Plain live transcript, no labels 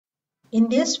In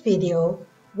this video,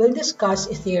 we'll discuss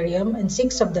Ethereum and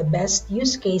 6 of the best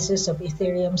use cases of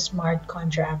Ethereum smart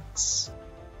contracts.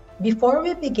 Before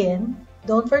we begin,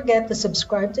 don't forget to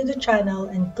subscribe to the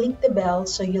channel and click the bell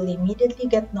so you'll immediately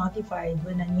get notified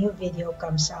when a new video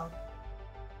comes out.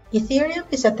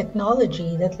 Ethereum is a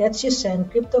technology that lets you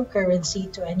send cryptocurrency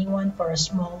to anyone for a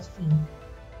small fee.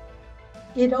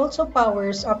 It also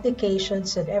powers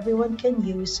applications that everyone can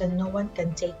use and no one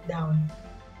can take down.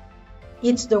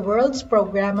 It's the world's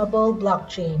programmable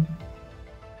blockchain.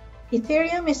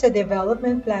 Ethereum is a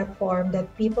development platform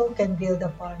that people can build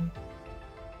upon.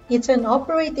 It's an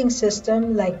operating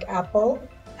system like Apple,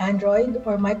 Android,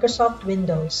 or Microsoft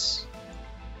Windows.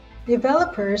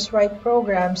 Developers write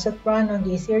programs that run on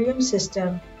the Ethereum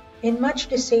system in much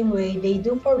the same way they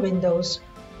do for Windows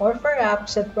or for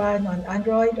apps that run on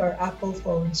Android or Apple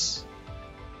phones.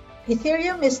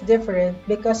 Ethereum is different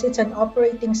because it's an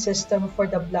operating system for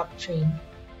the blockchain.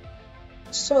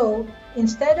 So,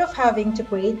 instead of having to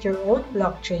create your own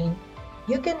blockchain,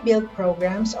 you can build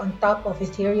programs on top of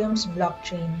Ethereum's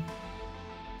blockchain.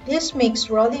 This makes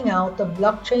rolling out a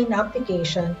blockchain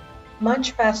application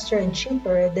much faster and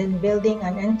cheaper than building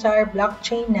an entire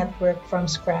blockchain network from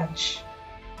scratch.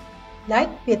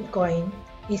 Like Bitcoin,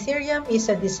 Ethereum is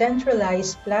a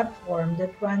decentralized platform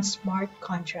that runs smart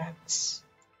contracts.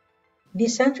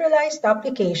 Decentralized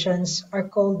applications are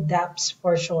called dApps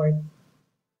for short.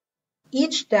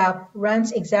 Each dApp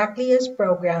runs exactly as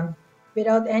programmed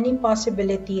without any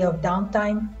possibility of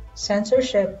downtime,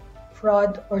 censorship,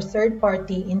 fraud, or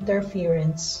third-party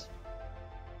interference.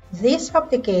 These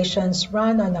applications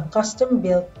run on a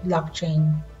custom-built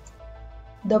blockchain.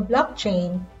 The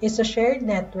blockchain is a shared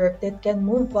network that can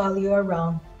move value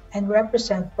around and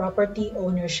represent property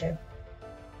ownership.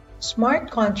 Smart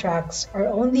contracts are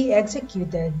only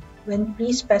executed when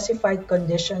pre-specified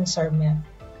conditions are met.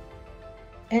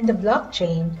 And the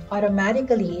blockchain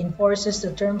automatically enforces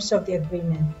the terms of the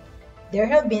agreement. There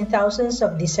have been thousands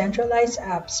of decentralized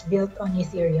apps built on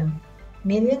Ethereum,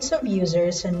 millions of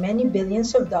users, and many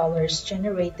billions of dollars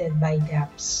generated by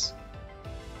dApps.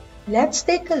 Let's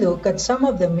take a look at some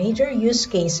of the major use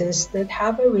cases that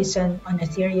have arisen on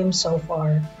Ethereum so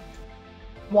far.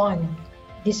 1.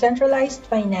 Decentralized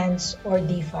Finance or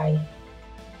DeFi.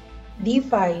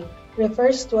 DeFi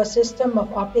refers to a system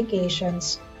of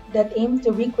applications that aim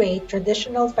to recreate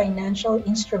traditional financial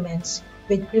instruments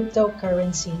with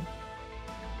cryptocurrency.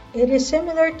 It is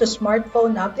similar to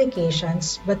smartphone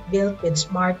applications but built with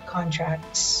smart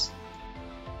contracts.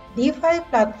 DeFi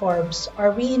platforms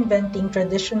are reinventing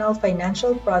traditional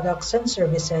financial products and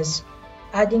services,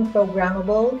 adding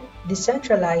programmable,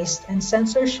 decentralized, and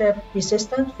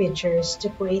censorship-resistant features to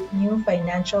create new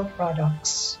financial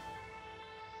products.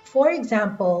 For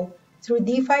example, through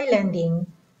DeFi Lending,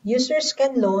 users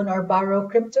can loan or borrow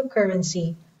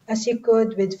cryptocurrency as you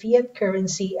could with fiat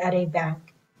currency at a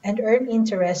bank and earn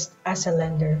interest as a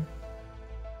lender.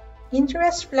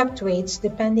 Interest fluctuates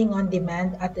depending on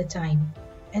demand at the time,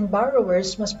 and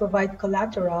borrowers must provide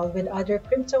collateral with other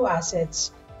crypto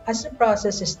assets as the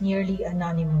process is nearly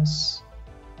anonymous.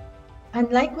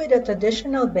 Unlike with a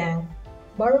traditional bank,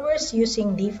 borrowers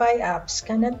using DeFi apps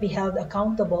cannot be held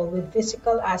accountable with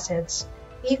physical assets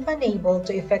if unable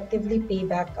to effectively pay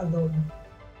back a loan.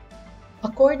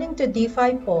 According to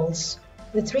DeFi polls,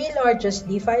 the 3 largest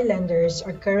DeFi lenders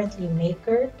are currently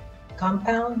Maker,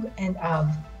 Compound, and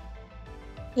Aave.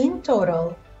 In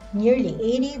total, nearly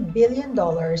 $80 billion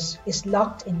is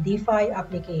locked in DeFi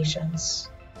applications.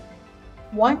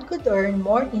 One could earn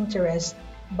more interest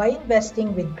by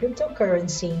investing with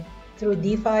cryptocurrency through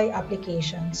DeFi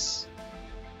applications.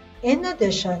 In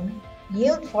addition,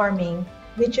 yield farming,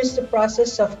 which is the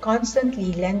process of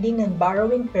constantly lending and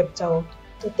borrowing crypto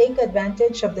to take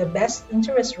advantage of the best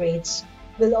interest rates,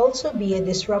 will also be a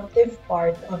disruptive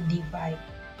part of DeFi.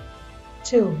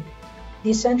 2.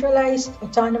 Decentralized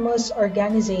Autonomous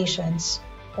Organizations,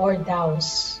 or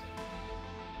DAOs.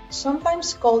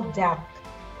 Sometimes called DAC,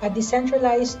 a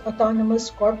decentralized autonomous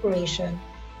corporation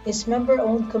is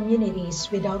member-owned communities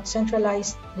without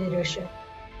centralized leadership.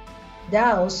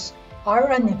 DAOs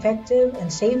are an effective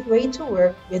and safe way to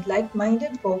work with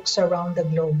like-minded folks around the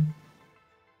globe.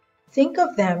 Think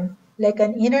of them like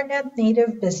an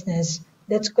internet-native business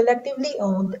that's collectively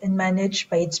owned and managed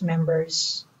by its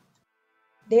members.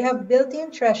 They have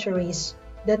built-in treasuries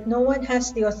that no one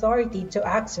has the authority to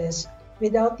access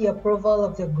without the approval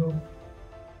of the group.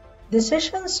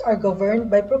 Decisions are governed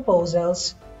by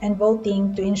proposals and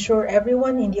voting to ensure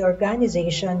everyone in the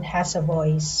organization has a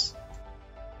voice.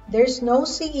 There's no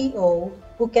CEO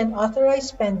who can authorize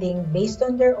spending based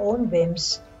on their own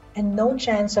whims and no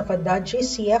chance of a dodgy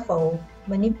CFO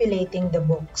manipulating the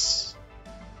books.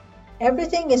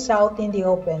 Everything is out in the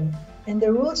open, and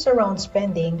the rules around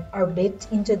spending are baked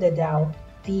into the DAO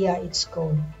via its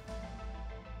code.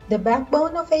 The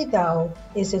backbone of a DAO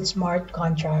is its smart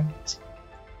contract.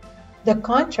 The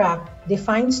contract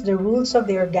defines the rules of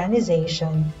the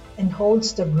organization and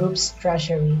holds the group's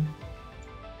treasury.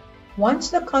 Once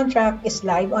the contract is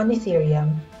live on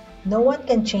Ethereum, no one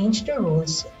can change the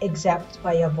rules except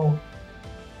by a vote.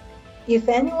 If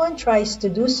anyone tries to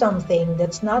do something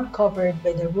that's not covered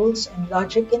by the rules and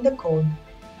logic in the code,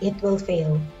 it will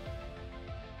fail.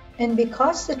 And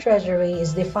because the treasury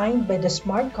is defined by the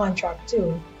smart contract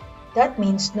too, that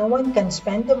means no one can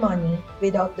spend the money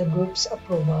without the group's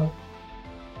approval.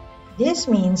 This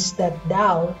means that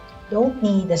DAO don't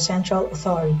need a central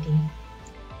authority.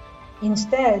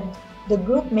 Instead, the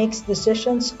group makes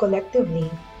decisions collectively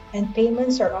and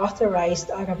payments are authorized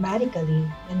automatically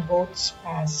when votes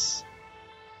pass.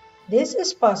 This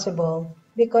is possible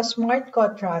because smart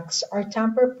contracts are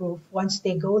tamper-proof once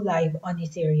they go live on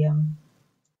Ethereum.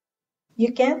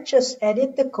 You can't just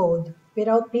edit the code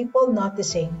without people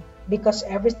noticing because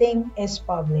everything is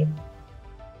public.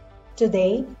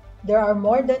 Today, there are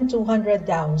more than 200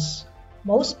 DAOs,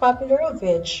 most popular of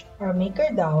which are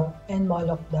MakerDAO and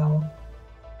MolochDAO.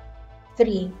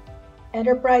 3.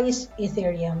 Enterprise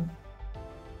Ethereum.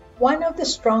 One of the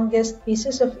strongest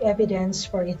pieces of evidence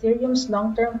for Ethereum's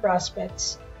long-term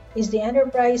prospects is the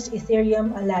Enterprise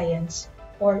Ethereum Alliance,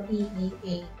 or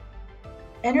EEA.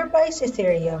 Enterprise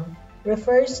Ethereum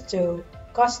refers to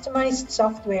customized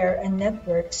software and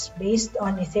networks based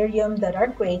on Ethereum that are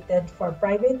created for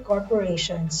private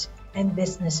corporations and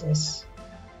businesses.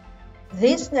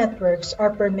 These networks are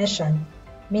permissioned,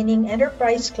 meaning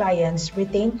enterprise clients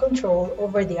retain control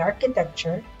over the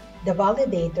architecture, the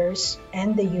validators,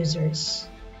 and the users.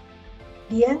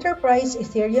 The Enterprise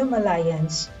Ethereum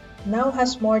Alliance now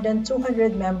has more than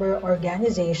 200 member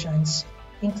organizations,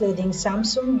 including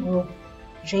Samsung Group,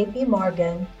 JP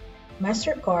Morgan,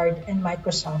 MasterCard, and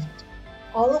Microsoft,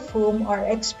 all of whom are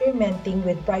experimenting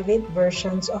with private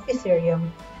versions of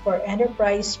Ethereum for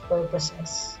enterprise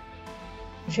purposes.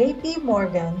 JP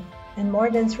Morgan and more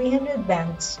than 300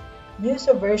 banks use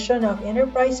a version of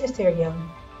Enterprise Ethereum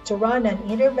to run an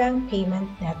interbank payment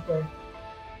network.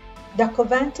 The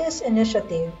Covantis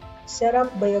initiative, set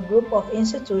up by a group of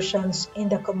institutions in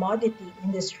the commodity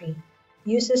industry,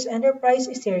 uses Enterprise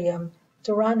Ethereum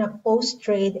to run a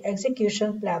post-trade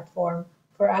execution platform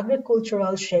for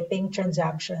agricultural shipping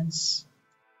transactions.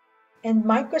 And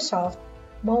Microsoft,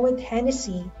 Moet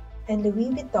Hennessy, and Louis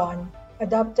Vuitton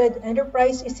adopted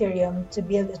Enterprise Ethereum to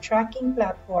build a tracking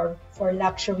platform for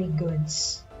luxury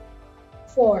goods.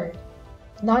 4.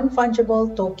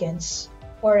 Non-Fungible Tokens,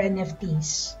 or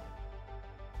NFTs.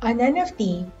 An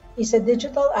NFT is a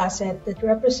digital asset that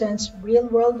represents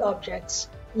real-world objects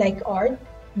like art,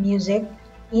 music,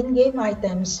 in-game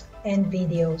items, and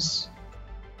videos.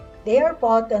 They are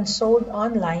bought and sold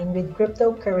online with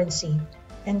cryptocurrency,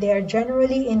 and they are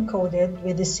generally encoded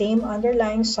with the same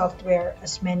underlying software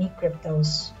as many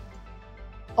cryptos.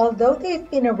 Although they've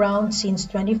been around since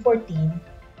 2014,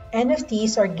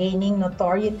 NFTs are gaining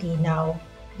notoriety now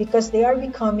because they are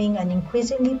becoming an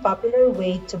increasingly popular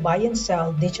way to buy and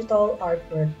sell digital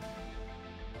artwork.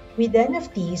 With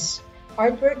NFTs,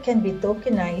 artwork can be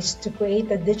tokenized to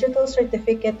create a digital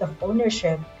certificate of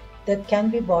ownership that can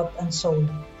be bought and sold.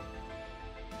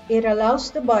 It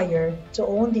allows the buyer to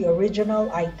own the original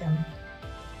item.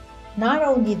 Not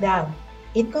only that,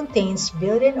 it contains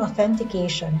built-in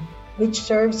authentication, which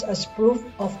serves as proof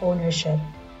of ownership.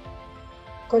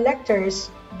 Collectors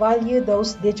value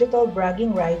those digital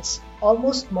bragging rights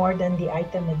almost more than the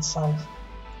item itself.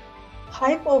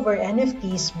 Hype over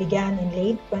NFTs began in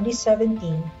late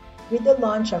 2017 with the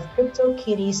launch of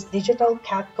CryptoKitties digital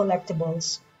cat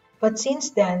collectibles, but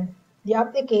since then, the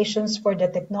applications for the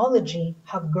technology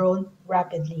have grown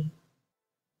rapidly.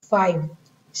 5.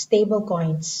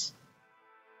 Stablecoins.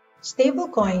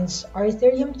 Stablecoins are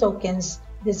Ethereum tokens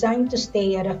designed to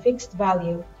stay at a fixed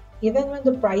value even when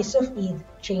the price of ETH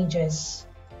changes.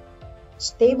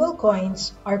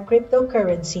 Stablecoins are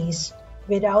cryptocurrencies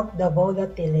without the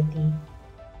volatility.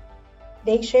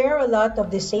 They share a lot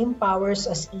of the same powers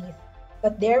as ETH,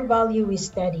 but their value is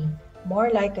steady, more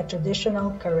like a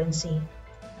traditional currency.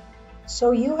 So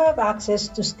you have access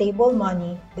to stable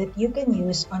money that you can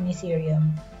use on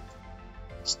Ethereum.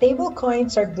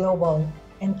 Stablecoins are global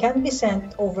and can be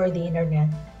sent over the internet.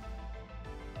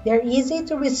 They're easy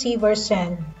to receive or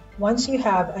send once you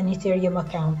have an Ethereum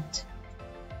account.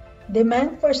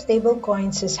 Demand for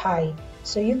stablecoins is high,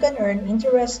 so you can earn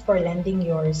interest for lending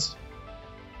yours.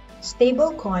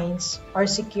 Stablecoins are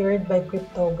secured by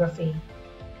cryptography.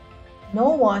 No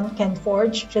one can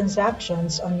forge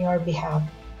transactions on your behalf.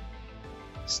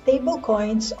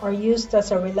 Stablecoins are used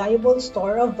as a reliable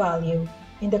store of value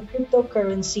in the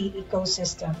cryptocurrency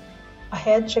ecosystem, a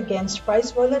hedge against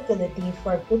price volatility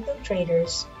for crypto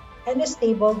traders, and a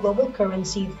stable global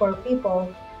currency for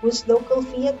people whose local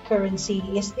fiat currency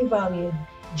is devalued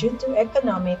due to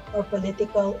economic or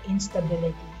political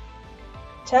instability.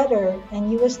 Tether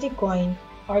and USD Coin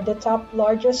are the top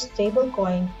largest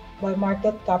stablecoin by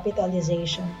market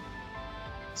capitalization.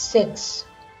 6.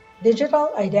 Digital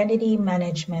Identity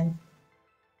Management.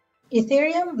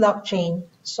 Ethereum blockchain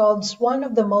solves one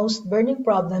of the most burning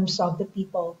problems of the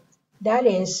people, that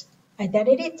is,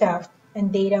 identity theft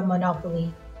and data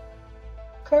monopoly.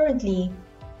 Currently,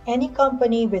 any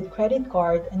company with credit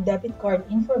card and debit card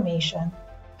information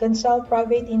can sell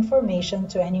private information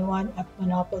to anyone at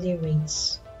monopoly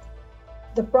rates.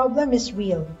 The problem is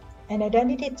real, and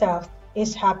identity theft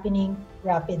is happening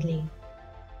rapidly.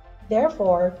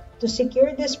 Therefore, to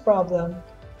secure this problem,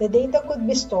 the data could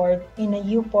be stored in a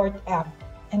UPort app,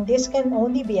 and this can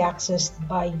only be accessed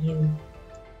by you.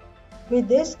 With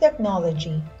this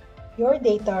technology, your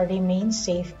data remains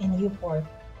safe in UPort,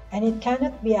 and it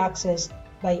cannot be accessed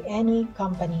by any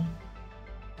company.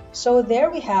 So there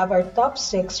we have our top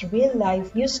 6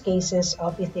 real-life use cases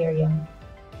of Ethereum.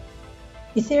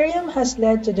 Ethereum has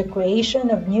led to the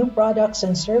creation of new products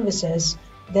and services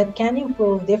that can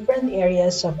improve different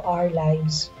areas of our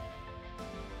lives.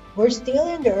 We're still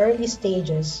in the early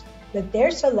stages, but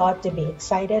there's a lot to be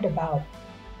excited about.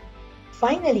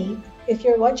 Finally, if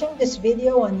you're watching this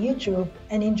video on YouTube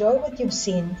and enjoy what you've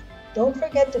seen, don't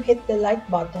forget to hit the like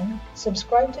button,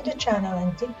 subscribe to the channel,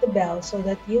 and click the bell so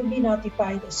that you'll be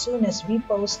notified as soon as we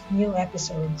post new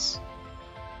episodes.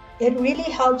 It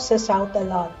really helps us out a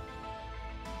lot.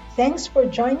 Thanks for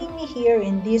joining me here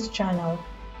in this channel,